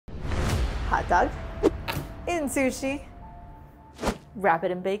hot dog in sushi. Wrap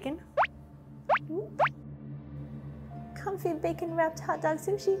it in bacon. Comfy bacon wrapped hot dog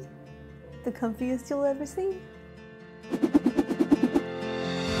sushi. The comfiest you'll ever see.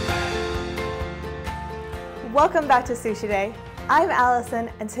 Welcome back to Sushi Day. I'm Allison,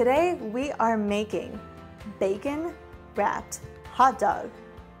 and today we are making bacon wrapped hot dog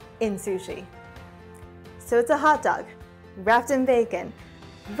in sushi. So it's a hot dog wrapped in bacon,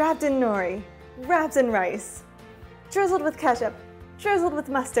 wrapped in nori, wrapped in rice, drizzled with ketchup, drizzled with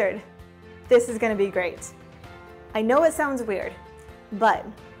mustard. This is gonna be great. I know it sounds weird, but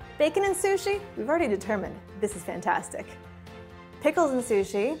bacon and sushi, we've already determined this is fantastic. Pickles and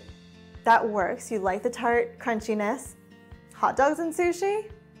sushi, that works. You like the tart crunchiness. Hot dogs and sushi?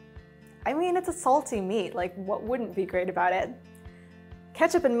 I mean, it's a salty meat, like what wouldn't be great about it?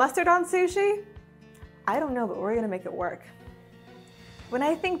 Ketchup and mustard on sushi? I don't know, but we're gonna make it work. When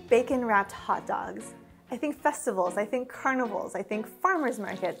I think bacon wrapped hot dogs, I think festivals, I think carnivals, I think farmers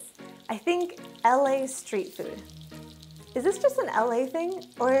markets, I think LA street food. Is this just an LA thing,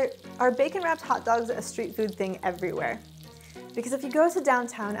 or are bacon wrapped hot dogs a street food thing everywhere? Because if you go to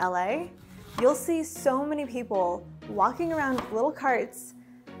downtown LA, you'll see so many people walking around with little carts,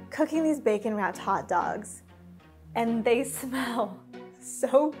 cooking these bacon wrapped hot dogs, and they smell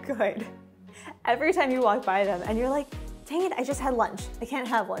so good every time you walk by them, and you're like, dang it, I just had lunch, I can't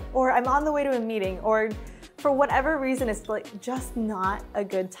have one, or I'm on the way to a meeting, or for whatever reason it's like just not a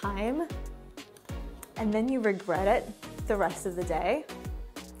good time, and then you regret it the rest of the day.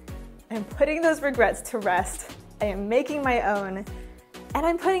 I'm putting those regrets to rest. I am making my own, and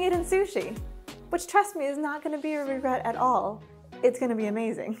I'm putting it in sushi, which, trust me, is not going to be a regret at all. It's going to be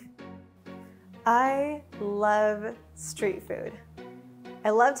amazing. I love street food. I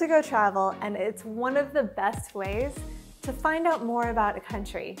love to go travel, and it's one of the best ways to find out more about a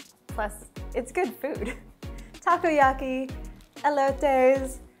country. Plus, it's good food. Takoyaki,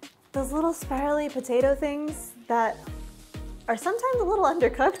 elotes, those little spirally potato things that are sometimes a little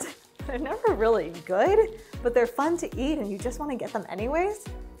undercooked. They're never really good, but they're fun to eat and you just want to get them anyways.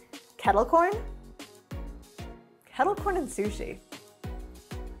 Kettle corn? Kettle corn and sushi.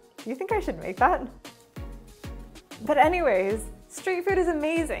 You think I should make that? But anyways, street food is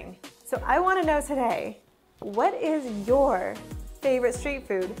amazing. So I want to know today, what is your favorite street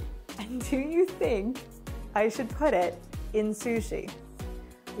food? And do you think I should put it in sushi?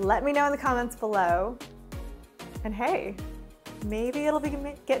 Let me know in the comments below. And hey, maybe it'll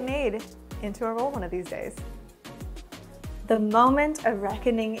get made into a roll one of these days. The moment of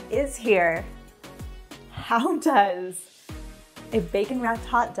reckoning is here. How does a bacon wrapped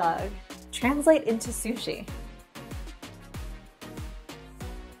hot dog translate into sushi?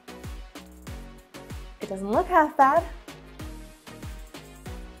 It doesn't look half bad.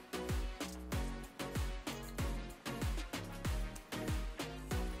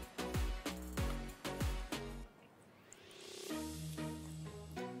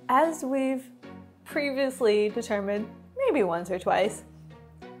 As we've previously determined, maybe once or twice,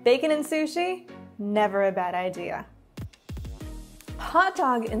 bacon and sushi, never a bad idea. Hot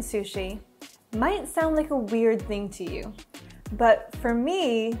dog and sushi might sound like a weird thing to you, but for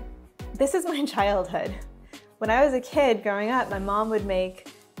me, this is my childhood. When I was a kid growing up, my mom would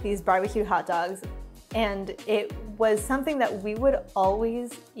make these barbecue hot dogs, and it was something that we would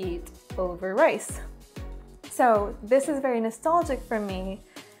always eat over rice. So this is very nostalgic for me,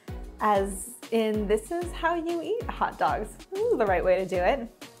 as in this is how you eat hot dogs. This is the right way to do it.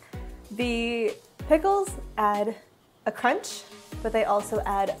 The pickles add a crunch, but they also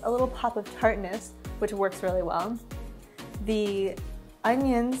add a little pop of tartness, which works really well. The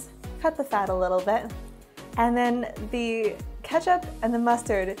onions cut the fat a little bit, and then the ketchup and the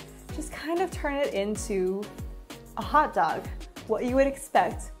mustard just kind of turn it into a hot dog, what you would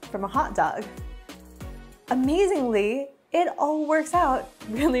expect from a hot dog. Amazingly, it all works out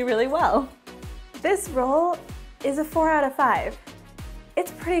really, really well. This roll is a 4 out of 5.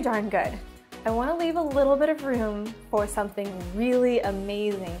 It's pretty darn good. I want to leave a little bit of room for something really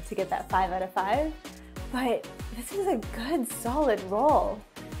amazing to get that 5 out of 5, but this is a good, solid roll.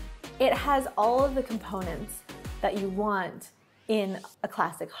 It has all of the components that you want in a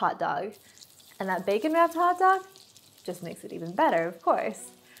classic hot dog, and that bacon wrapped hot dog just makes it even better, of course.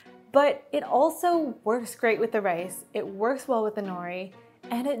 But it also works great with the rice, it works well with the nori,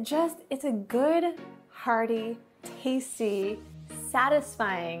 and it's a good, hearty, tasty,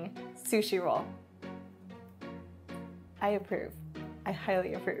 satisfying sushi roll. I approve. I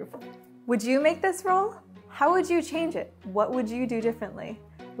highly approve. Would you make this roll? How would you change it? What would you do differently?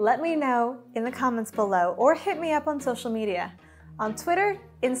 Let me know in the comments below or hit me up on social media. On Twitter,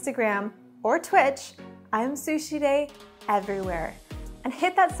 Instagram, or Twitch, I'm Sushi Day everywhere. And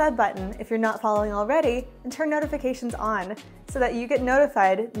hit that sub button if you're not following already and turn notifications on so that you get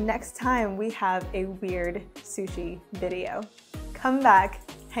notified next time we have a weird sushi video. Come back,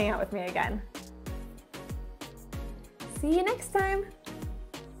 hang out with me again. See you next time.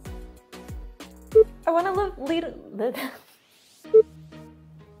 I want to lead